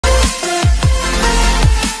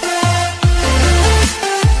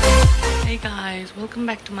welcome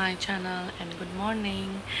back to my channel and good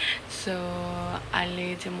morning. So I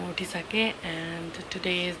and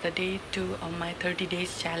today is the day 2 of my 30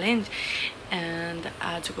 days challenge, and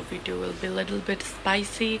today's video will be a little bit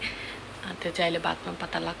spicy. त्यो चाहिँ अहिले बादमा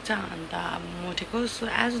पत्ता लाग्छ अन्त मोटेको so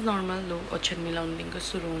as normal लो ओछ्यान मिलाउनुदेखिको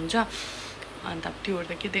सुरु हुन्छ अन्त त्योहरु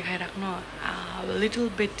त के देखाइराख्नु लिटल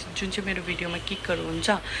बिट जुन चाहिँ मेरो भिडियोमा किकहरु हुन्छ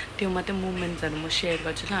त्यो मात्रै मुभमेन्ट्सहरु म शेयर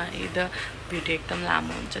गर्छु ल द भिडियो एकदम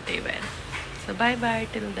लामो हुन्छ त्यही भएर so bye bye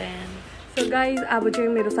till then so guys अब चाहिँ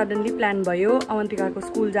मेरो सडनली प्लान भयो अवन्तिकाको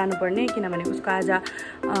स्कुल जानुपर्ने किनभने उसको आज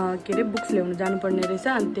के रे बुक्स ल्याउन जानुपर्ने रहेछ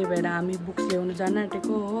अनि त्यही भएर हामी बुक्स ल्याउन जान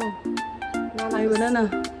आँटेको हो आइ भन न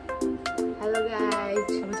हेलो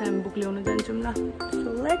गाइज अब चाहिँ हामी बुक ल्याउन जान्छौँ ल सो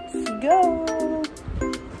लेट्स गो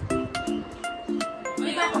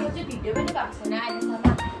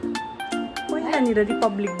पहिलानिर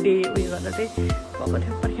रिपब्लिक डे उयो गर्दा चाहिँ गएको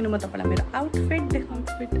थियो पर्खिनु म तपाईँलाई मेरो आउटफिट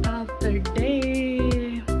देखाउँछु fit after day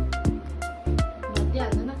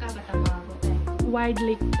wide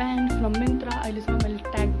leg pant from Myntra अहिलेसम्म मैले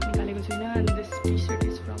ट्याग निकालेको छुइनँ and this T short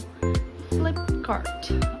is from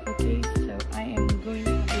Flipkart okay so I am going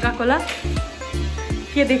गएको ल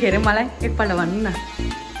के देखेँ अरे मलाई एकपल्ट भन्नु न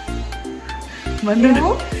भन्नु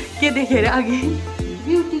न के देखेँ अरे अघि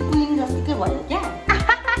ब्युटी क्वीन जस्तो भयो क्या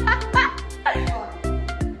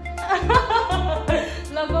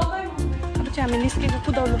अब चाहिँ हामी निस्केको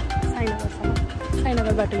कुदाउनु साइनगरसम्म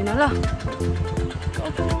साइनगर बाटो हिँड ल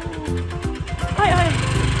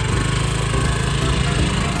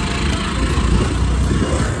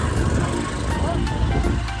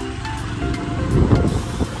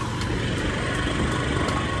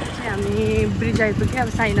हामी ब्रिज आइपुग्यो अब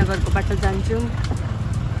साइनगरको बाटो जान्छौँ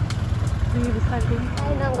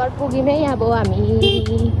साइनगर पुग्यौँ अब हामी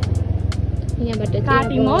यहाँबाट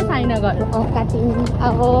काटिङ हो साइनगर काटिङ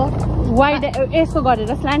अब वाइड यसो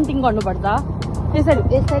गरेर स्ल्यान्टिङ गर्नुपर्छ यसरी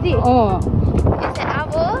यसरी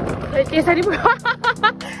अब यसरी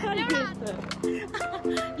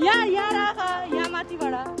यहाँ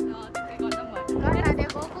माथिबाट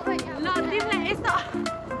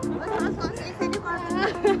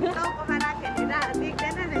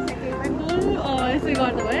यसै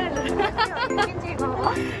गर्नु भयो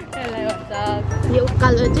यो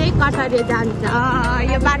उकालो चाहिँ कटारे जान्छ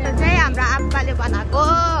यो बाटो चाहिँ हाम्रो आप्पाले बनाएको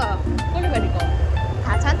कसले भनेको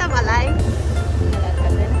थाहा छ त मलाई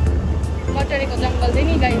कटारेको जङ्गल चाहिँ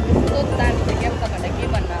नि गाई कस्तो दामी छ क्या तपाईँलाई के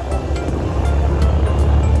भन्नु अब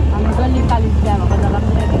हाम्रो डल्ली काली पूजा भएको जग्गा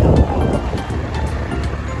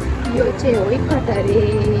यो चाहिँ हो कटारे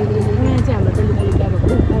यहाँ चाहिँ हाम्रो डल्ली काली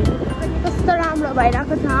पूजा भएको कस्तो राम्रो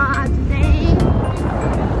भइरहेको छ आज चाहिँ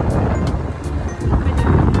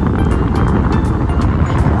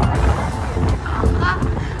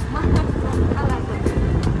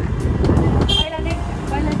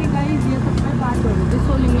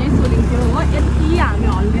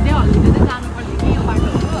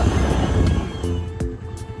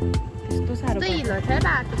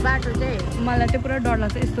मलाई चाहिँ पुरा डर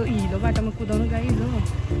लाग्छ यस्तो हिलो बाटोमा कुदाउनु गाइज हो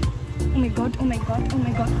ओ माई गड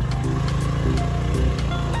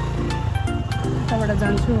यताबाट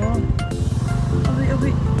जान्छु हो अब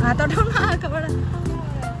हात उठाउन आँखाबाट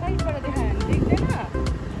साइडबाट देखायो भने देख्दैन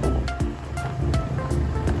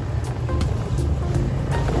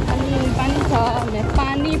पानी छ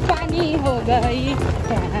पानी पानी हो गई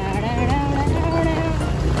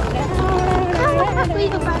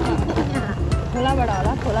खोलाबाट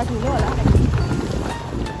होला खोला ठुलो होला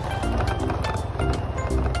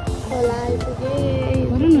खोला आइपुगे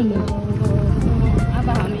अब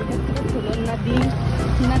हामी यत्रो ठुलो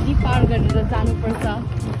नदी पार गरेर जानुपर्छ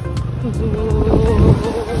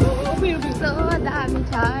दामी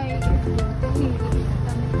छ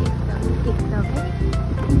एकदम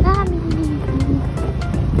दामी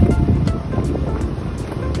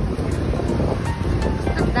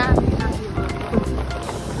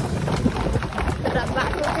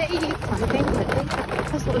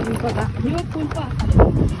यो पुलको आँखाले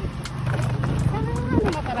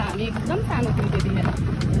सानोमा तर हामी एकदम सानो थियो त्यतिखेर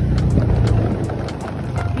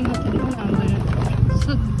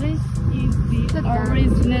So this is the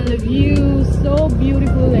original view, so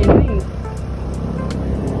beautiful होइन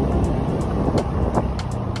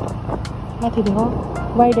माथि देख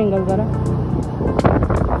वाइड एङ्गल गर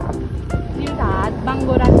तिम्रो हात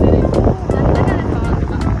बाङ्गो राख्दै रहेछ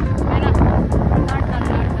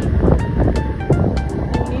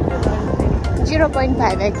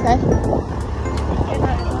 0.5x है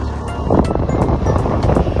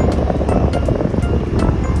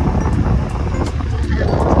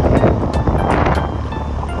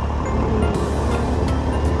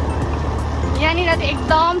यहाँनिर चाहिँ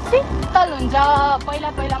एकदम शीतल हुन्छ।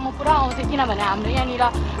 पहिला पहिला म पुरा आउँथेँ किनभने हाम्रो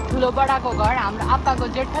यहाँनिर ठुलो बडाको घर, हाम्रो आप्पाको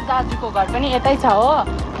जेठा दाजुको घर पनि यतै छ हो।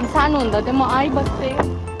 सानो हुँदा चाहिँ म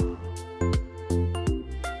आइबस्थेँ।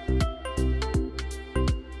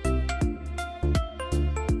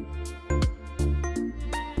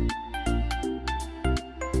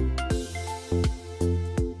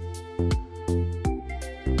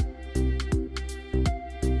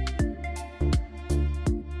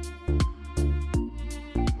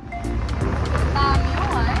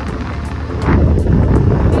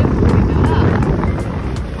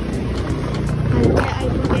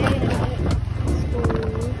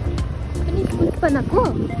 बनाएको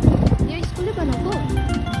यो स्कुलले बनाएको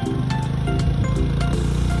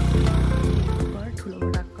ठुलो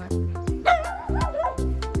बडाको घर।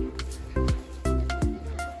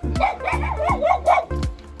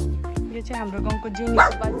 यो चाहिँ हाम्रो गाउँको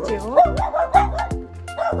जिनीको बच्चे हो।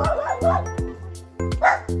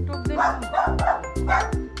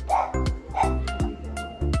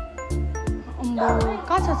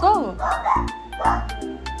 कहाँ छ सौ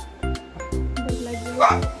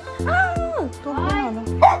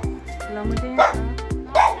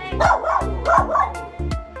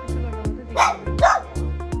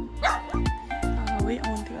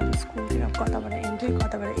स्कुलतिर कताबाट इन्ट्री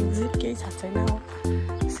कताबाट एक्जिट केही थाहा छैन हो।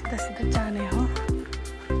 सिधा सिधा जाने हो।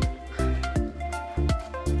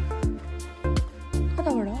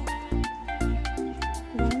 कताबाट हो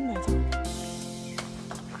भएछ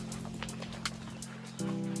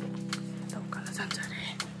उकालो जान्छ अरे।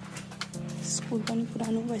 स्कुल पनि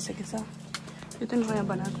पुरानो भइसकेछ। यो चाहिँ नयाँ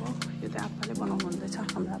बनाएको हो। यो चाहिँ आप्पाले बनाउनु हुँदैछ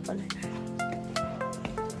हाम्रो आप्पाले।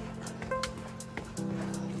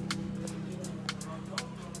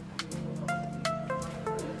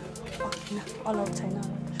 अलाउड छैन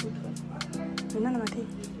सुट गर्नु होइन न माथि।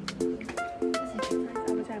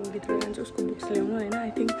 अब चाहिँ हामी भित्र जान्छौँ उसको बुक्स ल्याउनु होइन।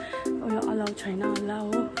 आई थिङ्क उयो अलाउड छैन होला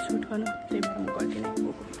हो सुट गर्नु। त्यही भएर म गर्दिनँ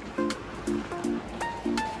गएको।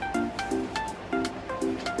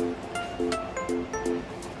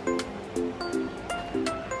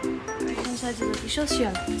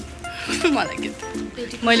 सोसियल मलाई के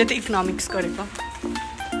मैले त इकोनोमिक्स गरेको।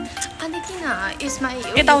 अनि किन यसमा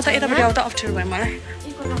यताउता यतापट्टि आउँदा अप्ठ्यारो भयो मलाई।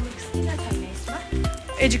 इकोनोमिक्स किन छैन यसमा?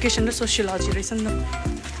 एजुकेसन र सोसियोलोजी रहेछ नि त।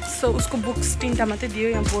 सो उसको बुक्स 3टा मात्रै दियो।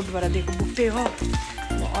 यहाँ बोर्डबाट दिएको बुक त्यही हो।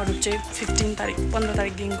 अरू चाहिँ 15 तारिक 15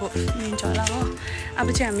 तारिकदेखिको दिन्छ होला हो। अब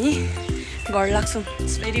चाहिँ हामी घर लाग्छौँ।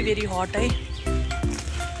 इट्स भेरी भेरी हट है।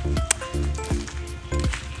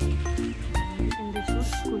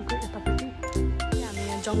 स्कुलको यतापट्टि हामी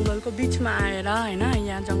यहाँ जङ्गलको बिचमा आएर होइन।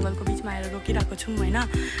 यहाँ जङ्गलको बिचमा आएर रोकिरहेको छौँ होइन।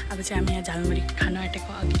 अब चाहिँ हामी यहाँ झालमुरी खान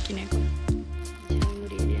आँटेको अघि किनेको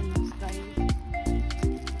झालमुरी हेर्नुहोस् गाई।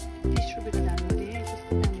 30 रुपियाँको झालमुरी है।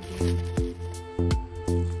 कस्तो दामी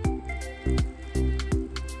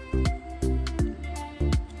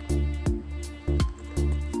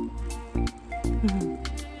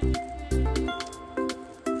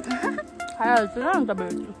खाइहाल्छु न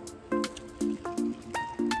तपाईँहरू।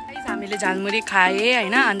 हामीले झालमुरी खाएँ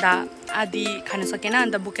होइन। अन्त आधी खान सकेन।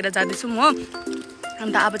 अन्त बोकेर जाँदैछौँ हो।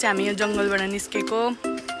 अन्त अब चाहिँ हामी यो जङ्गलबाट निस्केको।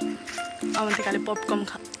 अवन्तिकाले पपकर्न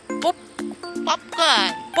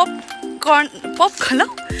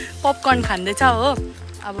खाँदैछ हो।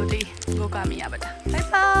 अब त्यही गएको हामी यहाँबाट। By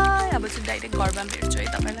by. अब चाहिँ डाइरेक्ट घरमा भेट्छु है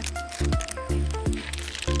तपाईँलाई।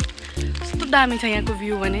 कस्तो दामी छ यहाँको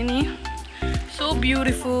भ्यू भने नि। सो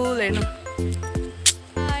ब्युटिफुल हेर्नु।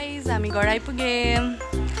 गाइज हामी घर आइपुग्यौँ।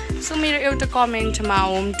 सो मेरो एउटा कमेन्टमा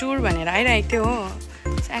होम टुर भनेर आइरहेको थियो हो।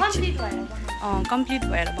 कम्प्लिट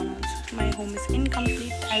भएर बनाउँछु। My home is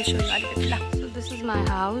incomplete. I so you अलिकति ल। So this is my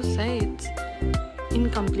house है। इट्स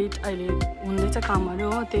इनकम्प्लिट अहिले हुँदैछ कामहरू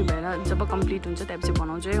हो। त्यही भएर जब कम्प्लिट हुन्छ त्यसपछि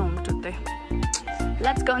बनाउँछु है होम टुर चाहिँ।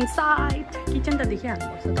 Let's go inside. किचन त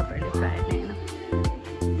देखिहाल्नुपर्छ तपाईँहरूले प्रायः नै होइन।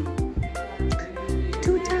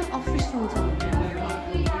 2टा अफिस हुन्छ।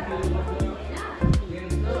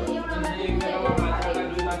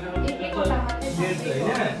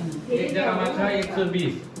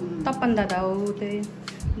 तपन दादा हो त्यही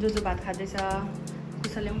जो भात खाँदैछ।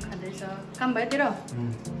 कुशलले पनि खाँदैछ। काम भयो तेरो?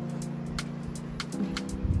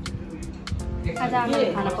 आज हामीले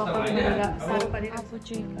खाना पकाउनु साह्रो परेर आफू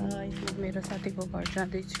चाहिँ मेरो साथीको घर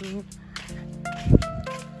जाँदैछु।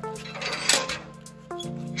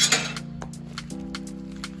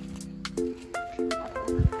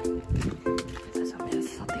 मेरो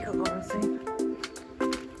साथीको घर चाहिँ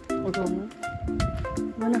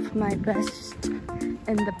one of my best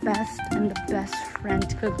and the best friend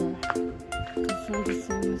को घर। Thank you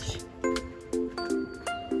so much.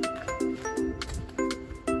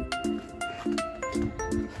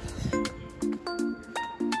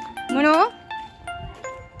 Mono,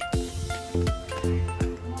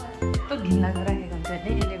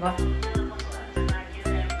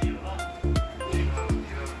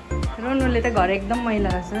 रोनुले त घर एकदम मैला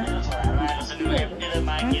रहेछ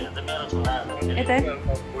यता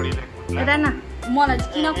यता न मलाई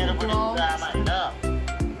किन खुट्नु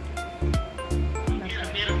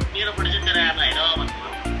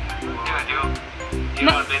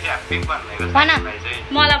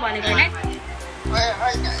मलाई भनेको होइन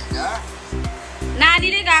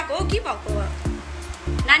नानीले गएको हो के भएको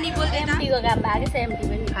नानी बोल्दैन एमपीको काम भएको छ एमपी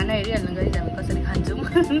पनि खाना हेरिहाल्नु गरी हामी कसरी खान्छौँ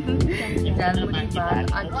दालमुरी भात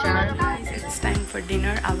अचार इट्स टाइम फर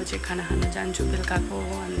डिनर अब चाहिँ खाना खान जान्छु बेलुकाको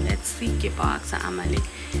एन्ड लेट्स सी के पाएको छ आमाले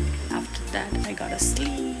after that I got a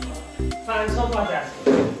sleep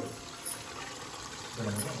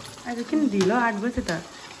आज किन ढिलो 8 बजे त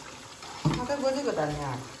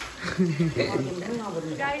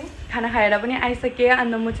खाना खाएर पनि आइसकेँ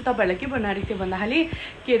अन्त म चाहिँ तपाईँहरूलाई के भन्नु थिएँ भन्दाखेरि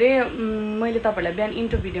के अरे मैले तपाईँहरूलाई बिहान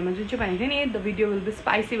इन्ट्रो भिडियोमा जुन चाहिँ भनेको थिएँ नि the video will be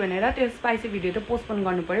spicy भनेर त्यो स्पाइसी भिडियो त पोस्टपोन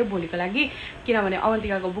गर्नु पऱ्यो भोलिको लागि किनभने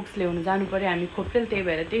अवन्तिकाको बुक्स ल्याउनु जानु पऱ्यो हामी खोप्टेल त्यही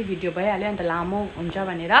भएर त्यही भिडियो भइहाल्यो अन्त लामो हुन्छ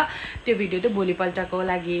भनेर त्यो भिडियो चाहिँ भोलिपल्टको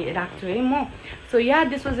लागि राख्छु है म so yeah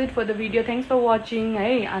this was it for the video thanks for watching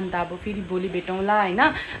है अन्त अब फेरि भोलि भेटौँला होइन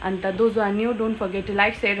अन्त those are new don't forget to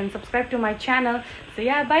like share and subscribe to my channel so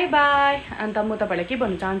yeah by by अन्त म तपाईँलाई के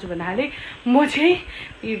भन्नु चाहन्छु भन्दाखेरि म चाहिँ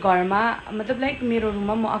यो घरमा मतलब लाइक मेरो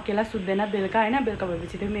रुममा म अकेला सुत्दैन बेलुका होइन बेलुका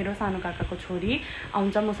भएपछि चाहिँ मेरो सानो काकाको छोरी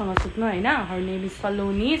आउँछ मसँग सुत्नु होइन हर नेम इज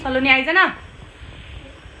सलोनी सलोनी आइज न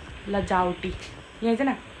लजाउटी यहाँ आइज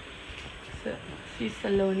न सी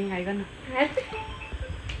सलोनी आइग न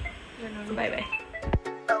बाई बाई